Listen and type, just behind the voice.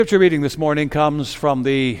Scripture reading this morning comes from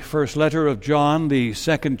the first letter of John, the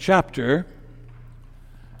second chapter,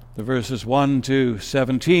 the verses 1 to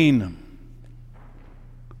 17.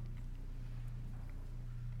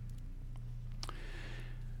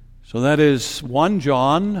 So that is 1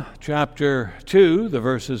 John chapter 2, the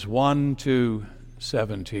verses 1 to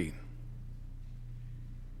 17.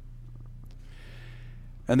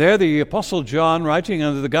 And there the Apostle John, writing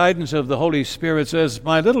under the guidance of the Holy Spirit, says,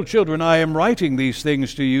 "My little children, I am writing these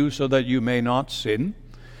things to you so that you may not sin.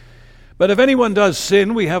 But if anyone does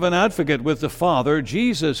sin, we have an advocate with the Father,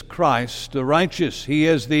 Jesus Christ, the righteous. He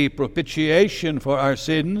is the propitiation for our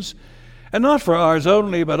sins, and not for ours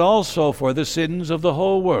only, but also for the sins of the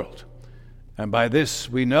whole world. And by this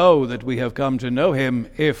we know that we have come to know him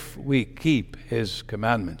if we keep his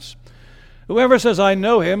commandments. Whoever says, 'I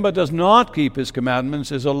know him,' but does not keep his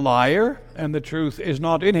commandments is a liar, and the truth is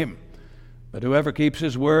not in him. But whoever keeps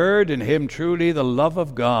his word, in him truly the love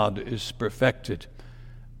of God is perfected.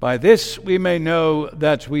 By this we may know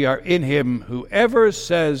that we are in him. Whoever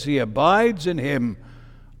says he abides in him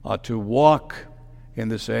ought to walk in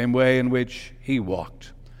the same way in which he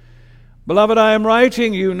walked. Beloved, I am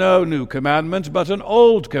writing you no new commandment, but an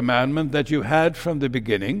old commandment that you had from the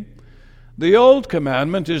beginning. The old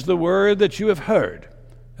commandment is the word that you have heard.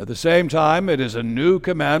 At the same time, it is a new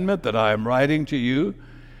commandment that I am writing to you,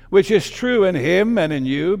 which is true in him and in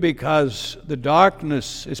you, because the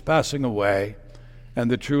darkness is passing away, and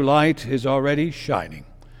the true light is already shining.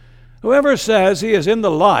 Whoever says he is in the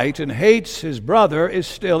light and hates his brother is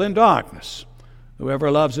still in darkness. Whoever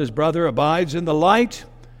loves his brother abides in the light,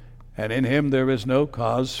 and in him there is no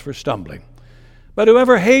cause for stumbling. But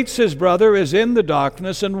whoever hates his brother is in the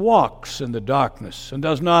darkness and walks in the darkness and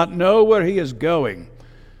does not know where he is going,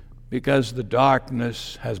 because the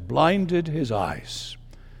darkness has blinded his eyes.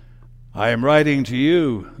 I am writing to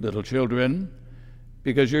you, little children,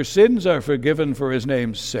 because your sins are forgiven for his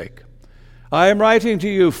name's sake. I am writing to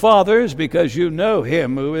you, fathers, because you know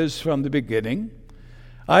him who is from the beginning.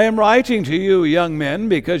 I am writing to you, young men,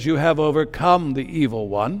 because you have overcome the evil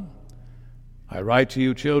one. I write to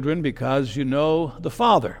you, children, because you know the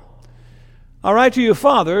Father. I write to you,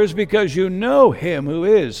 fathers, because you know him who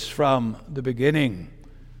is from the beginning.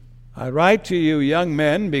 I write to you, young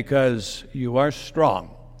men, because you are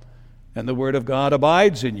strong, and the word of God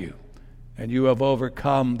abides in you, and you have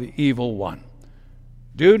overcome the evil one.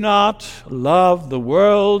 Do not love the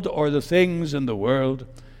world or the things in the world.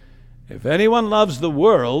 If anyone loves the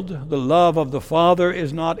world, the love of the Father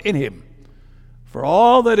is not in him. For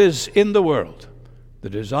all that is in the world, the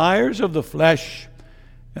desires of the flesh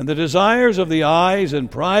and the desires of the eyes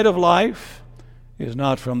and pride of life, is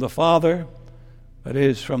not from the Father, but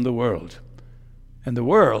is from the world. And the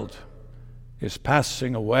world is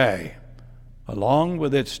passing away along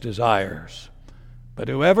with its desires. But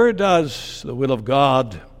whoever does the will of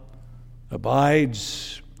God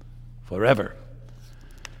abides forever."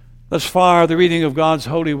 Thus far, the reading of God's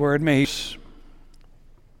holy word. May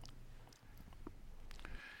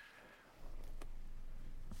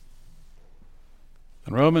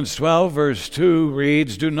And Romans 12, verse 2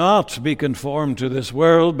 reads, "Do not be conformed to this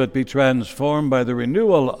world, but be transformed by the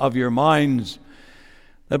renewal of your minds,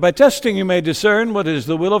 that by testing you may discern what is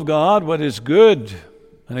the will of God, what is good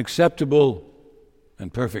and acceptable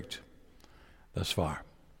and perfect." Thus far.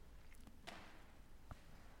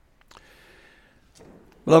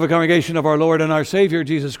 Beloved congregation of our Lord and our Savior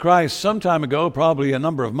Jesus Christ, some time ago, probably a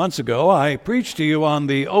number of months ago, I preached to you on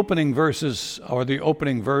the opening verses, or the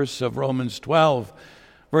opening verse of Romans 12,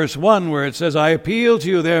 verse 1, where it says, "I appeal to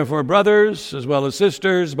you therefore, brothers, as well as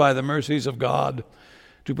sisters, by the mercies of God,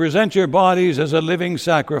 to present your bodies as a living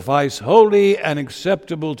sacrifice, holy and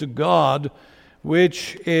acceptable to God,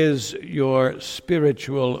 which is your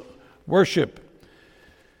spiritual worship."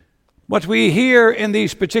 What we hear in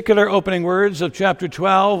these particular opening words of chapter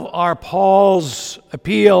 12 are Paul's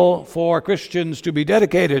appeal for Christians to be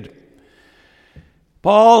dedicated.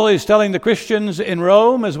 Paul is telling the Christians in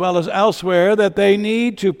Rome as well as elsewhere that they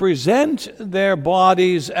need to present their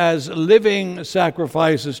bodies as living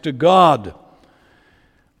sacrifices to God.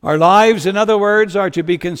 Our lives, in other words, are to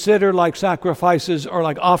be considered like sacrifices or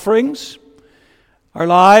like offerings. Our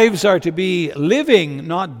lives are to be living,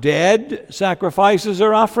 not dead, sacrifices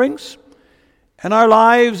or offerings. And our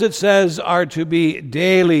lives, it says, are to be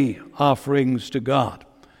daily offerings to God.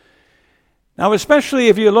 Now, especially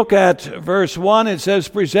if you look at verse 1, it says,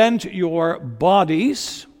 "Present your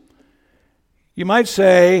bodies." You might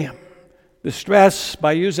say the stress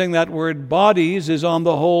by using that word bodies is on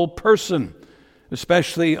the whole person,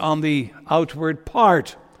 especially on the outward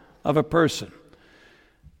part of a person.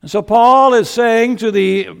 And so Paul is saying to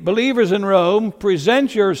the believers in Rome,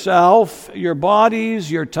 present yourself, your bodies,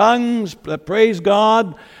 your tongues that praise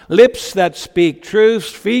God, lips that speak truth,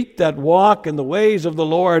 feet that walk in the ways of the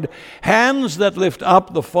Lord, hands that lift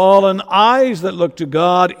up the fallen, eyes that look to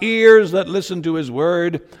God, ears that listen to His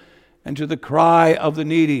word, and to the cry of the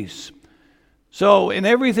needy. So in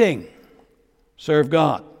everything, serve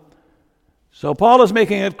God. So Paul is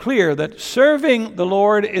making it clear that serving the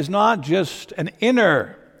Lord is not just an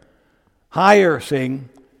inner, higher thing,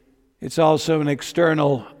 it's also an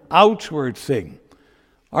external, outward thing.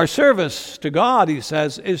 Our service to God, he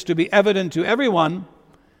says, is to be evident to everyone,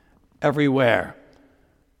 everywhere.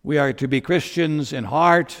 We are to be Christians in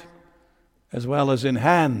heart as well as in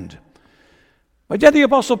hand. But yet the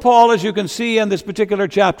Apostle Paul, as you can see in this particular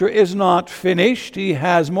chapter, is not finished. He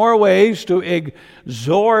has more ways to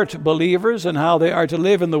exhort believers and how they are to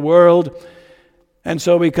live in the world. And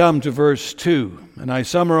so we come to verse 2. And I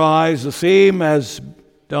summarize the theme as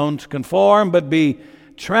don't conform, but be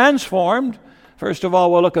transformed. First of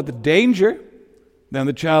all, we'll look at the danger, then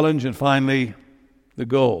the challenge, and finally, the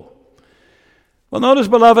goal. Well, notice,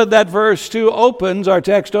 beloved, that verse 2 our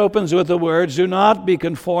text opens with the words, do not be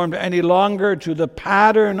conformed any longer to the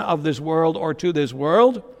pattern of this world or to this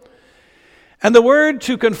world. And the word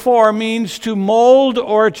to conform means to mold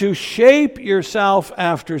or to shape yourself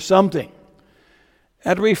after something.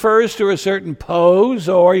 It refers to a certain pose,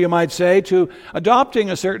 or you might say to adopting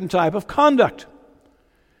a certain type of conduct.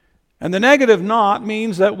 And the negative not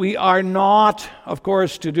means that we are not, of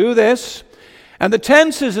course, to do this. And the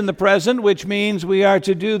tense is in the present, which means we are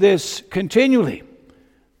to do this continually.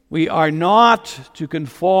 We are not to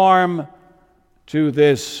conform to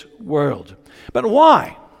this world. But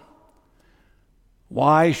why?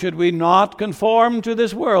 Why should we not conform to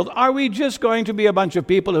this world? Are we just going to be a bunch of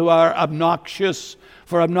people who are obnoxious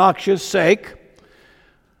for obnoxious sake?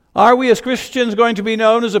 Are we as Christians going to be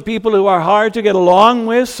known as a people who are hard to get along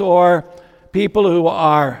with, or people who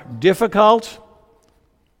are difficult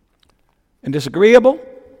and disagreeable?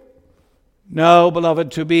 No,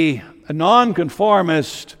 beloved, to be a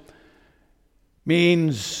nonconformist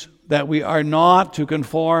means that we are not to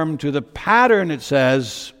conform to the pattern, it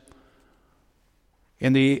says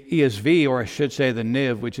in the ESV, or I should say the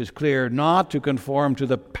NIV, which is clear, not to conform to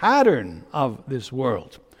the pattern of this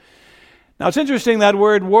world. Now it's interesting that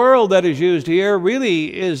word world that is used here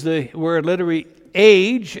really is the word literally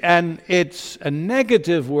age, and it's a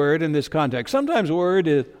negative word in this context. Sometimes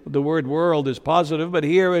the word world is positive, but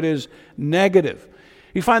here it is negative.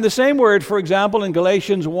 You find the same word, for example, in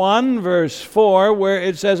Galatians 1, verse 4, where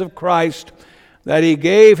it says of Christ that He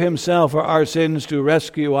gave Himself for our sins to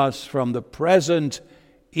rescue us from the present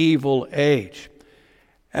evil age.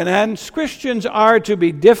 And hence Christians are to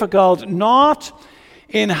be difficult not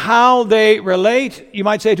in how they relate, you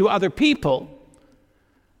might say, to other people,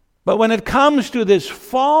 but when it comes to this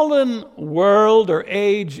fallen world or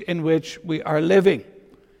age in which we are living.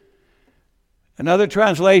 Another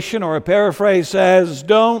translation or a paraphrase says,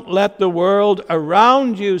 don't let the world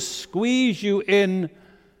around you squeeze you in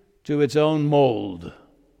to its own mold.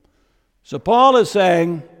 So Paul is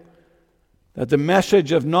saying that the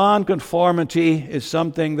message of nonconformity is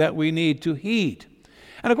something that we need to heed.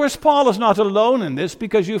 And of course, Paul is not alone in this,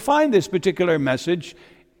 because you find this particular message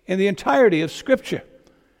in the entirety of Scripture.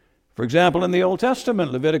 For example, in the Old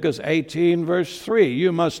Testament, Leviticus 18, verse 3,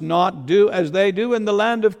 you must not do as they do in the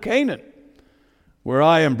land of Canaan, where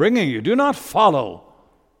I am bringing you. Do not follow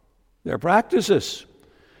their practices.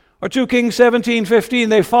 Or 2 Kings 17:15,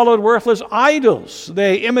 they followed worthless idols.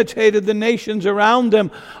 They imitated the nations around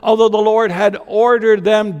them, although the Lord had ordered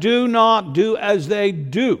them, do not do as they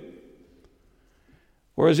do.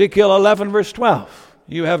 Or Ezekiel 11, verse 12,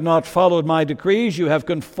 you have not followed my decrees, you have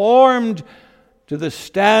conformed to the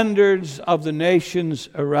standards of the nations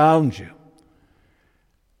around you.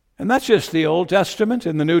 And that's just the Old Testament.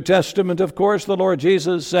 In the New Testament, of course, the Lord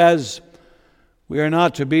Jesus says, we are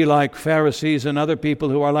not to be like Pharisees and other people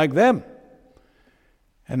who are like them.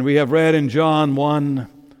 And we have read in John 1,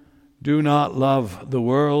 do not love the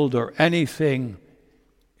world or anything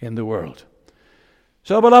in the world.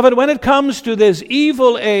 So, beloved, when it comes to this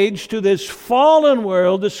evil age, to this fallen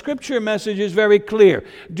world, the Scripture message is very clear.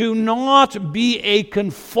 Do not be a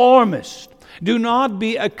conformist. Do not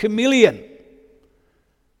be a chameleon.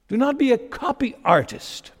 Do not be a copy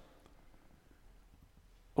artist.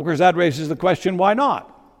 Of course, that raises the question, why not?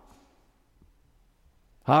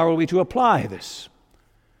 How are we to apply this?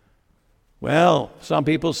 Well, some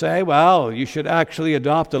people say, well, you should actually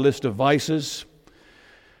adopt a list of vices.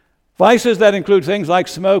 Vices that include things like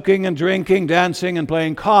smoking and drinking, dancing and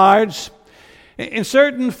playing cards. In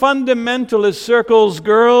certain fundamentalist circles,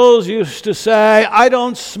 girls used to say, I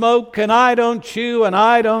don't smoke and I don't chew and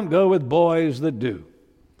I don't go with boys that do.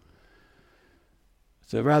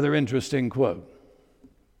 It's a rather interesting quote.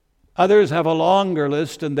 Others have a longer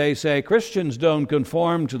list and they say Christians don't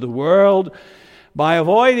conform to the world by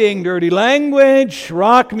avoiding dirty language,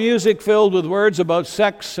 rock music filled with words about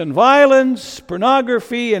sex and violence,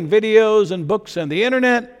 pornography and videos and books and the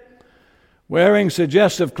internet, wearing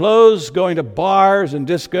suggestive clothes, going to bars and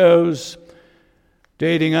discos,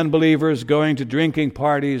 dating unbelievers, going to drinking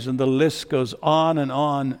parties, and the list goes on and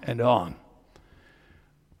on and on.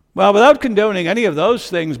 Well, without condoning any of those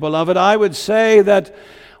things, beloved, I would say that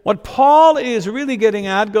what Paul is really getting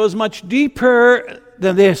at goes much deeper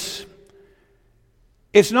than this.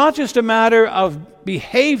 It's not just a matter of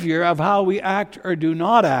behavior, of how we act or do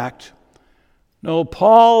not act. No,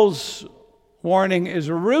 Paul's warning is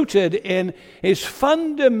rooted in his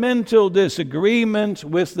fundamental disagreement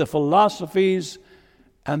with the philosophies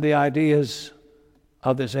and the ideas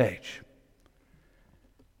of this age.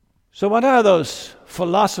 So what are those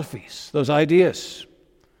philosophies, those ideas?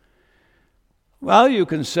 Well, you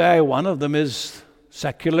can say one of them is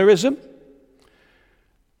secularism.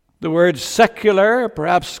 The word secular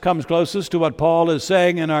perhaps comes closest to what Paul is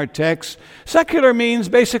saying in our text. Secular means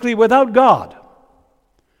basically without God.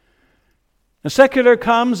 And secular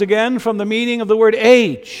comes again from the meaning of the word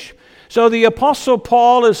age. So the Apostle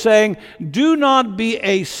Paul is saying, do not be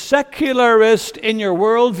a secularist in your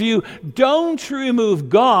worldview. Don't remove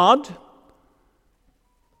God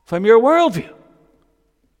from your worldview.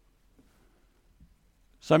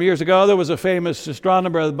 Some years ago, there was a famous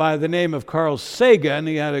astronomer by the name of Carl Sagan.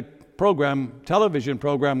 He had a television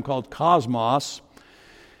program called Cosmos.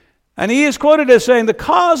 And he is quoted as saying, the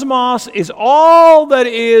cosmos is all that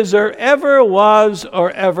is or ever was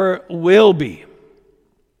or ever will be.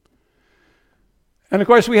 And of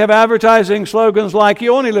course, we have advertising slogans like,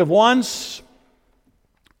 you only live once,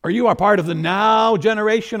 or you are part of the now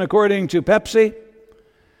generation, according to Pepsi.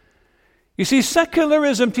 You see,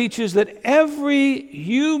 secularism teaches that every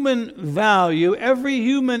human value, every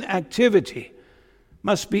human activity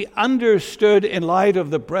must be understood in light of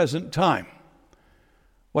the present time.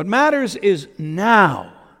 What matters is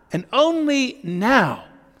now, and only now.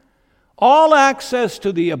 All access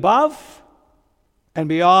to the above and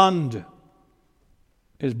beyond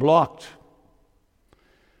is blocked.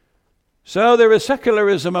 So there is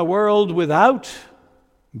secularism, a world without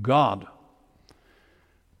God.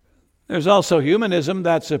 There's also humanism.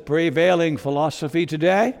 That's a prevailing philosophy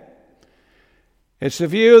today. It's the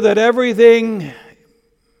view that everything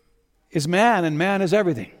is man and man is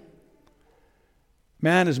everything.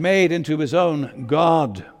 Man is made into his own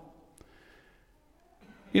God.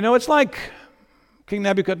 You know, it's like King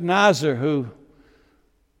Nebuchadnezzar, who,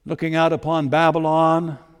 looking out upon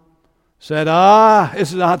Babylon, said,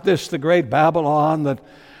 is not this the great Babylon that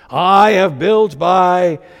I have built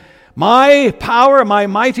by my power, my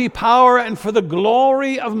mighty power, and for the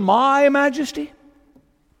glory of my majesty?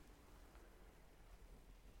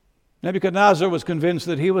 Nebuchadnezzar was convinced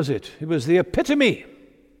that he was it. He was the epitome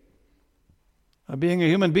of being a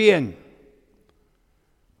human being.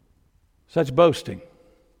 Such boasting,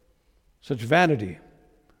 such vanity.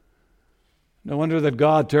 No wonder that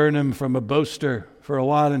God turned him from a boaster for a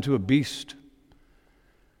while into a beast.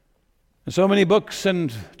 And so many books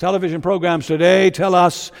and television programs today tell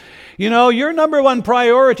us, your number one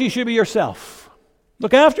priority should be yourself.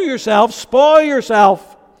 Look after yourself, spoil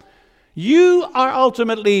yourself. You are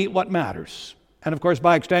ultimately what matters. And of course,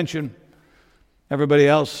 by extension, everybody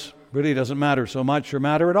else really doesn't matter so much or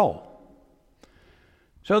matter at all.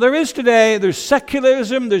 So there's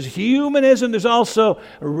secularism, there's humanism, there's also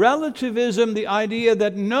relativism, the idea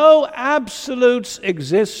that no absolutes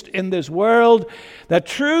exist in this world, that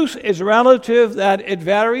truth is relative, that it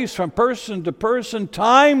varies from person to person,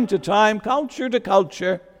 time to time, culture to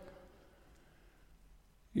culture.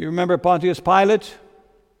 You remember Pontius Pilate?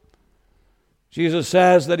 Jesus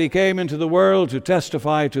says that he came into the world to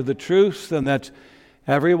testify to the truth, and that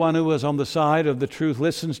everyone who was on the side of the truth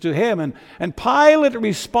listens to him. And Pilate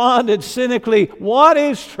responded cynically, what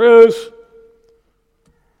is truth?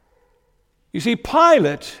 You see,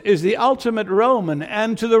 Pilate is the ultimate Roman,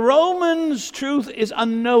 and to the Romans, truth is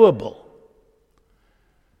unknowable.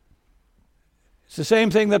 It's the same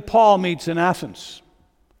thing that Paul meets in Athens.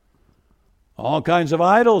 All kinds of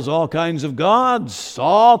idols, all kinds of gods,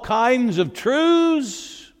 all kinds of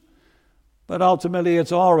truths, but ultimately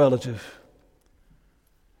it's all relative.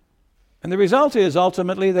 And the result is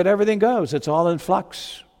ultimately that everything goes. It's all in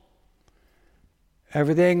flux.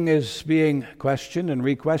 Everything is being questioned and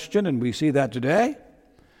re-questioned, and we see that today.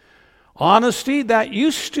 Honesty, that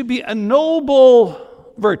used to be a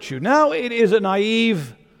noble virtue. Now it is a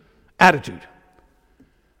naive attitude.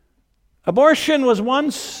 Abortion was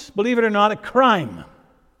once, believe it or not, a crime.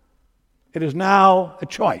 It is now a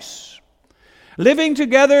choice. Living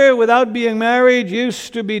together without being married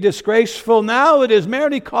used to be disgraceful. Now it is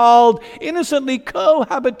merely called innocently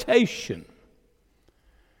cohabitation.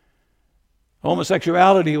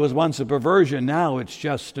 Homosexuality was once a perversion. Now it's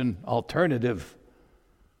just an alternative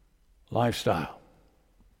lifestyle.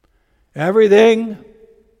 Everything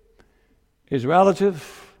is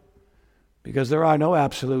relative because there are no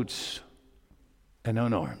absolutes and no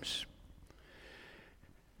norms.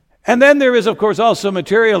 And then there is, of course, also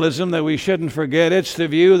materialism that we shouldn't forget. It's the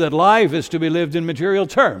view that life is to be lived in material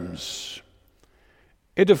terms.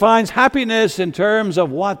 It defines happiness in terms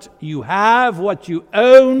of what you have, what you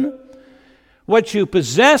own, what you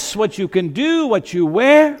possess, what you can do, what you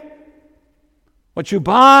wear, what you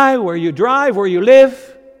buy, where you drive, where you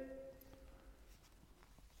live.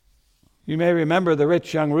 You may remember the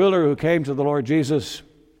rich young ruler who came to the Lord Jesus.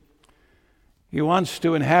 He wants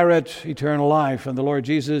to inherit eternal life, and the Lord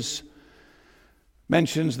Jesus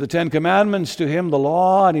mentions the 10 Commandments to him, the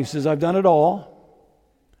law, and he says, I've done it all.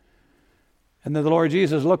 And then the Lord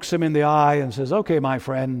Jesus looks him in the eye and says, okay, my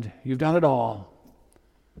friend, you've done it all.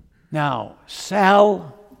 Now,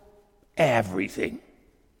 sell everything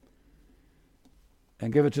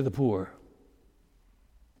and give it to the poor.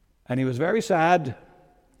 And he was very sad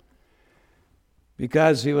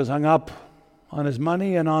because he was hung up on his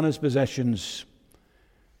money and on his possessions.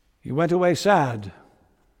 He went away sad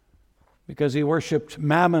because he worshipped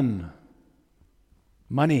mammon,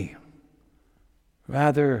 money,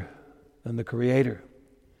 rather than the Creator.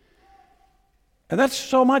 And that's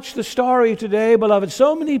so much the story today, beloved.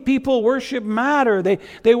 So many people worship matter.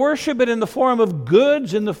 They worship it in the form of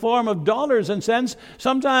goods, in the form of dollars and cents.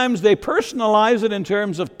 Sometimes they personalize it in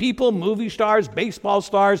terms of people, movie stars, baseball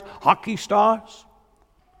stars, hockey stars.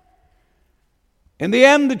 In the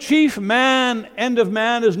end, the chief end of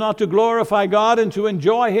man is not to glorify God and to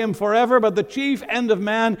enjoy Him forever, but the chief end of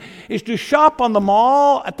man is to shop at the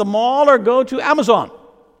mall, or go to Amazon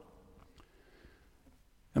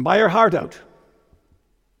and buy your heart out.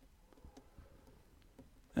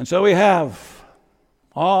 And so we have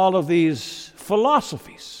all of these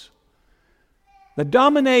philosophies that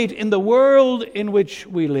dominate in the world in which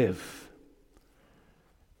we live.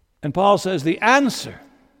 And Paul says the answer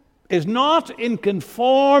is not in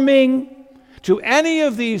conforming to any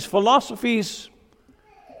of these philosophies.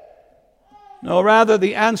 No, rather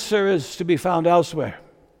the answer is to be found elsewhere.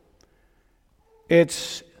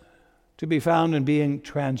 It's to be found in being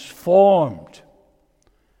transformed.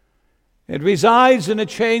 It resides in a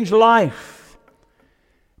changed life.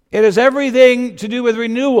 It has everything to do with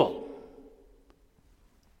renewal.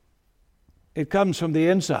 It comes from the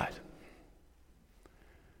inside.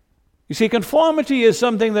 You see, conformity is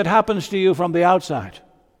something that happens to you from the outside.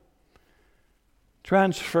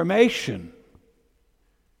 Transformation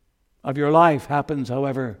of your life happens,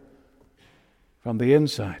 however, from the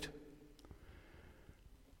inside.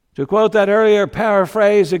 To quote that earlier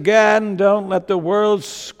paraphrase again, don't let the world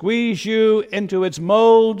squeeze you into its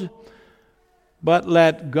mold, but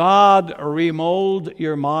let God remold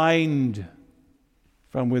your mind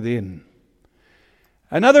from within.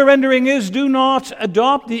 Another rendering is, do not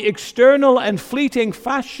adopt the external and fleeting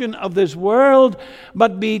fashion of this world,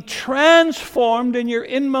 but be transformed in your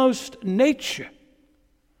inmost nature.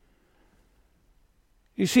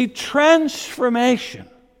 You see, transformation,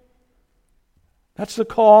 that's the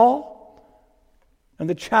call and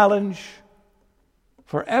the challenge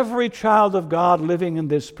for every child of God living in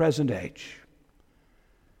this present age.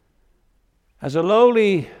 As a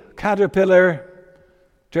lowly caterpillar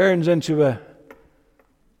turns into a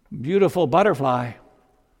beautiful butterfly,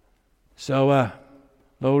 so a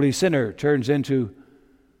lowly sinner turns into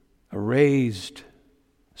a raised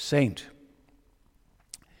saint.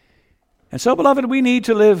 And so, beloved, we need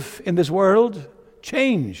to live in this world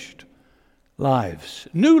changed lives,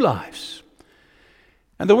 new lives.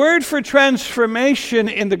 And the word for transformation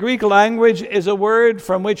in the Greek language is a word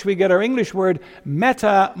from which we get our English word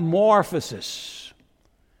metamorphosis.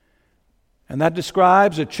 And that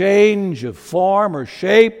describes a change of form or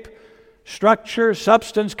shape, structure,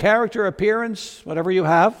 substance, character, appearance, whatever you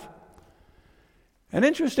have. And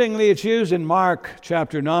interestingly, it's used in Mark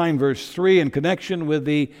chapter 9, verse 3, in connection with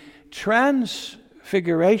the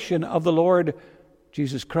transfiguration of the Lord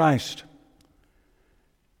Jesus Christ.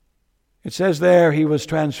 It says there, He was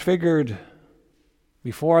transfigured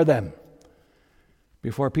before them,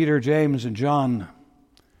 before Peter, James, and John.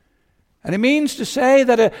 And it means to say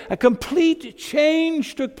that a complete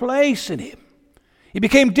change took place in him. He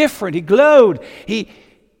became different. He glowed. He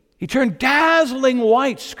turned dazzling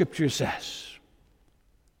white, Scripture says.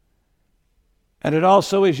 And it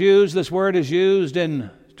also is used, this word is used in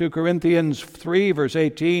 2 Corinthians 3, verse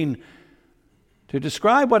 18, to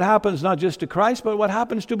describe what happens not just to Christ, but what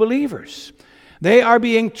happens to believers. They are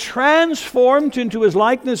being transformed into His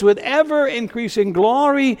likeness with ever-increasing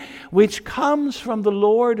glory, which comes from the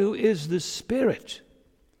Lord who is the Spirit.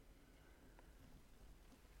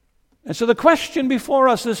 And so the question before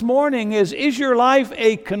us this morning is your life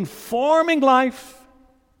a conforming life,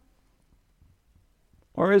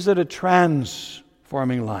 or is it a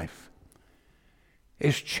transforming life?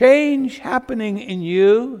 Is change happening in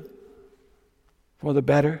you for the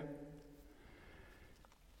better?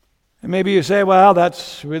 And maybe you say, well,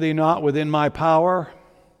 that's really not within my power,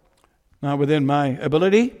 not within my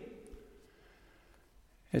ability.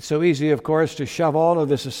 It's so easy, of course, to shove all of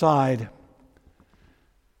this aside.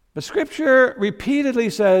 But Scripture repeatedly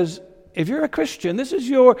says, if you're a Christian, this is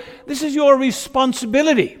your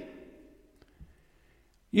responsibility.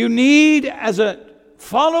 You need, as a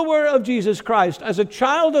follower of Jesus Christ, as a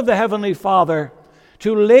child of the Heavenly Father,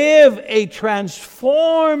 to live a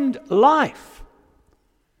transformed life.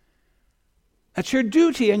 That's your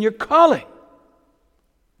duty and your calling.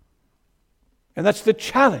 And that's the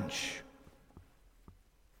challenge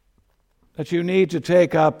that you need to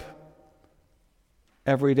take up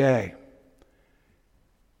every day.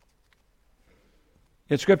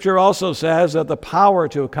 Yet Scripture also says that the power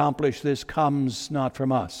to accomplish this comes not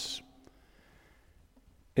from us.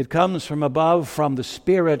 It comes from above, from the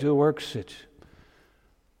Spirit who works it.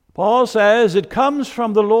 Paul says it comes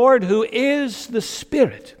from the Lord who is the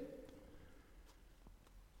Spirit.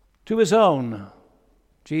 To His own,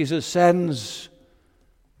 Jesus sends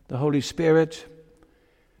the Holy Spirit,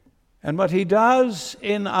 and what He does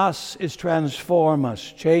in us is transform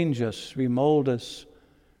us, change us, remold us,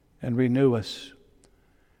 and renew us.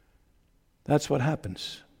 That's what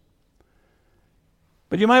happens.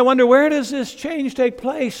 But you might wonder, where does this change take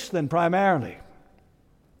place then primarily?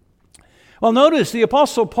 Well, notice the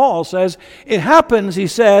Apostle Paul says, it happens, he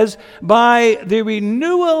says, by the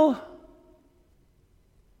renewal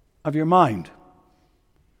of your mind.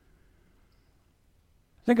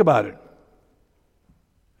 Think about it.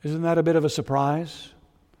 Isn't that a bit of a surprise?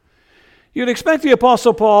 You'd expect the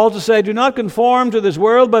Apostle Paul to say, do not conform to this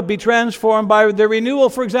world, but be transformed by the renewal,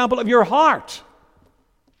 for example, of your heart,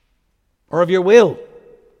 or of your will,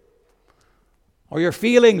 or your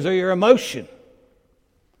feelings, or your emotion.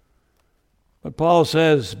 But Paul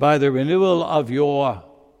says, by the renewal of your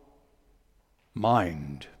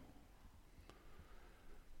mind.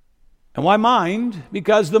 And why mind?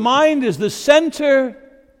 Because the mind is the center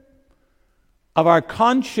of our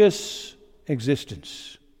conscious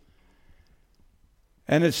existence.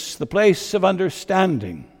 And it's the place of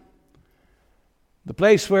understanding, the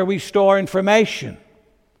place where we store information,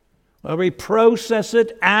 where we process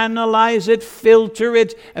it, analyze it, filter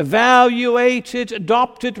it, evaluate it,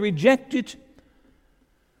 adopt it, reject it.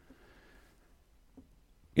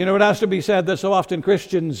 You know, it has to be said that so often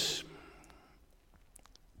Christians,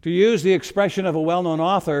 to use the expression of a well-known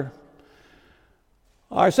author,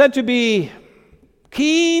 are said to be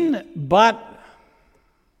keen but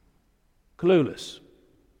clueless.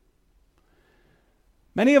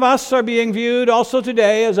 Many of us are being viewed also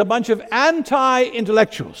today as a bunch of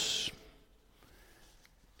anti-intellectuals.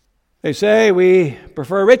 They say we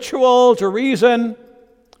prefer ritual to reason.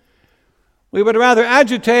 We would rather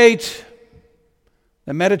agitate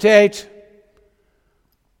than meditate.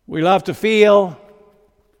 We love to feel,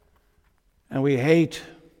 and we hate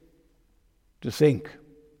to think.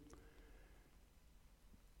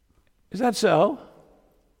 Is that so?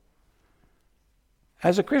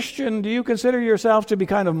 As a Christian, do you consider yourself to be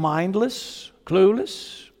kind of mindless,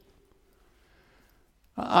 clueless?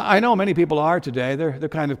 I know many people are today. They're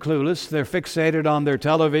kind of clueless. They're fixated on their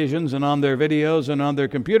televisions and on their videos and on their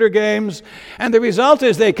computer games. And the result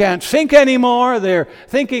is they can't think anymore. Their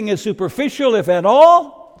thinking is superficial, if at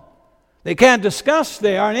all. They can't discuss.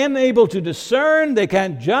 They are unable to discern. They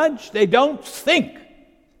can't judge. They don't think.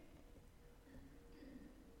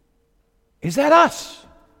 Is that us?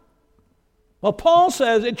 Well, Paul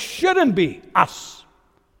says it shouldn't be us.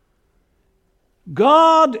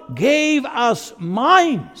 God gave us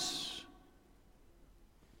minds,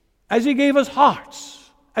 as He gave us hearts,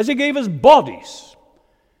 as He gave us bodies.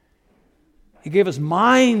 He gave us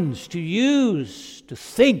minds to use, to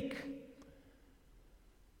think.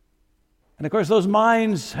 And of course, those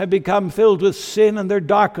minds have become filled with sin and they're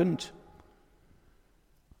darkened.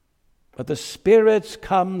 But the Spirit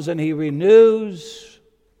comes and He renews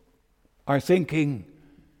our thinking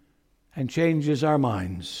and changes our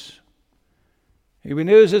minds. He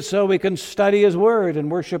renews it so we can study His Word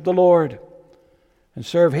and worship the Lord and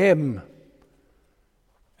serve Him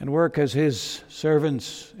and work as His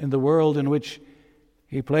servants in the world in which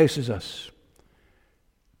He places us.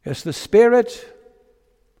 Yes, the Spirit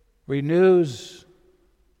renews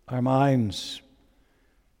our minds,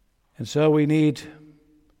 and so we need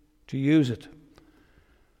to use it.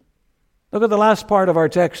 Look at the last part of our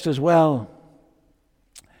text as well.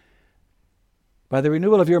 By the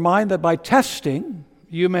renewal of your mind, that by testing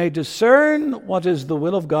you may discern what is the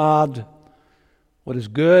will of God, what is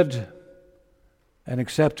good and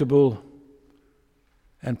acceptable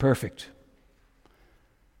and perfect.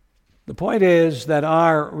 The point is that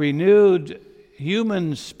our renewed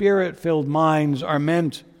human spirit-filled minds are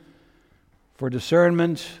meant for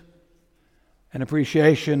discernment and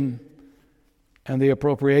appreciation and the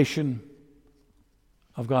appropriation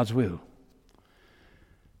of God's will.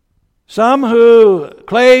 Some who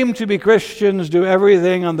claim to be Christians do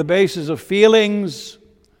everything on the basis of feelings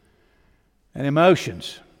and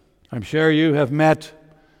emotions. I'm sure you have met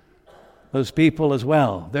those people as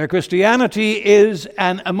well. Their Christianity is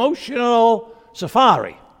an emotional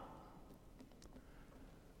safari.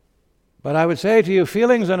 But I would say to you,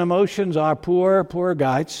 feelings and emotions are poor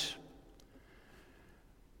guides.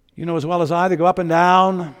 You know as well as I, they go up and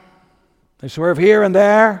down. They swerve here and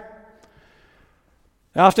there.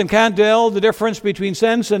 They often can't tell the difference between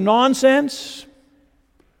sense and nonsense.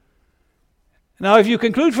 Now, if you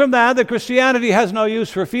conclude from that Christianity has no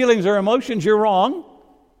use for feelings or emotions, you're wrong.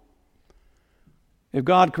 If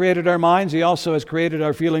God created our minds, He also has created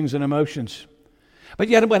our feelings and emotions. But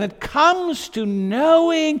yet when it comes to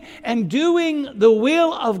knowing and doing the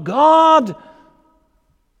will of God,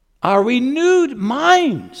 our renewed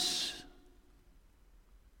minds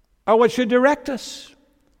are what should direct us.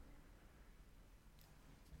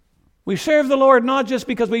 We serve the Lord not just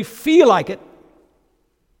because we feel like it,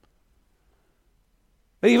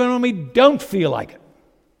 but even when we don't feel like it.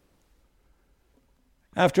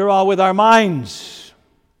 After all, with our minds,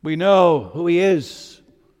 we know who He is,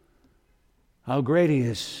 how great He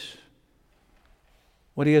is,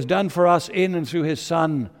 what He has done for us in and through His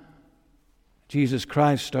Son, Jesus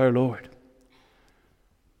Christ our Lord.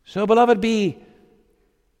 So, beloved, be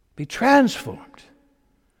transformed.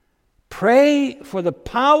 Pray for the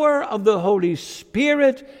power of the Holy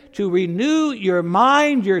Spirit to renew your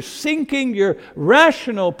mind, your thinking, your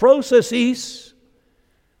rational processes,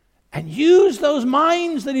 and use those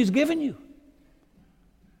minds that He's given you.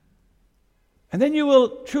 And then you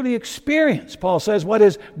will truly experience, Paul says, what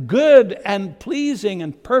is good and pleasing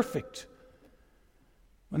and perfect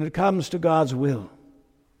when it comes to God's will.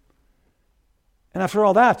 And after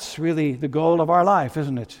all, that's really the goal of our life,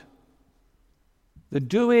 isn't it? The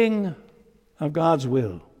doing of God's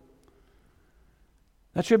will.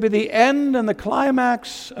 That should be the end and the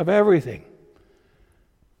climax of everything.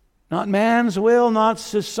 Not man's will, not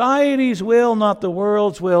society's will, not the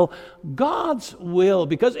world's will. God's will,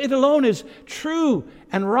 because it alone is true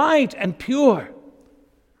and right and pure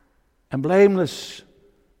and blameless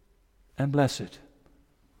and blessed.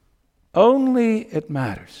 Only it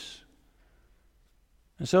matters.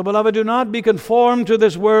 And so, beloved, do not be conformed to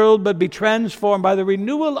this world, but be transformed by the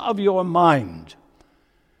renewal of your mind,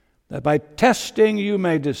 that by testing you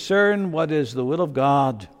may discern what is the will of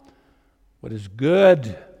God, what is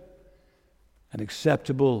good and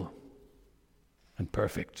acceptable and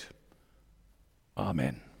perfect.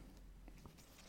 Amen.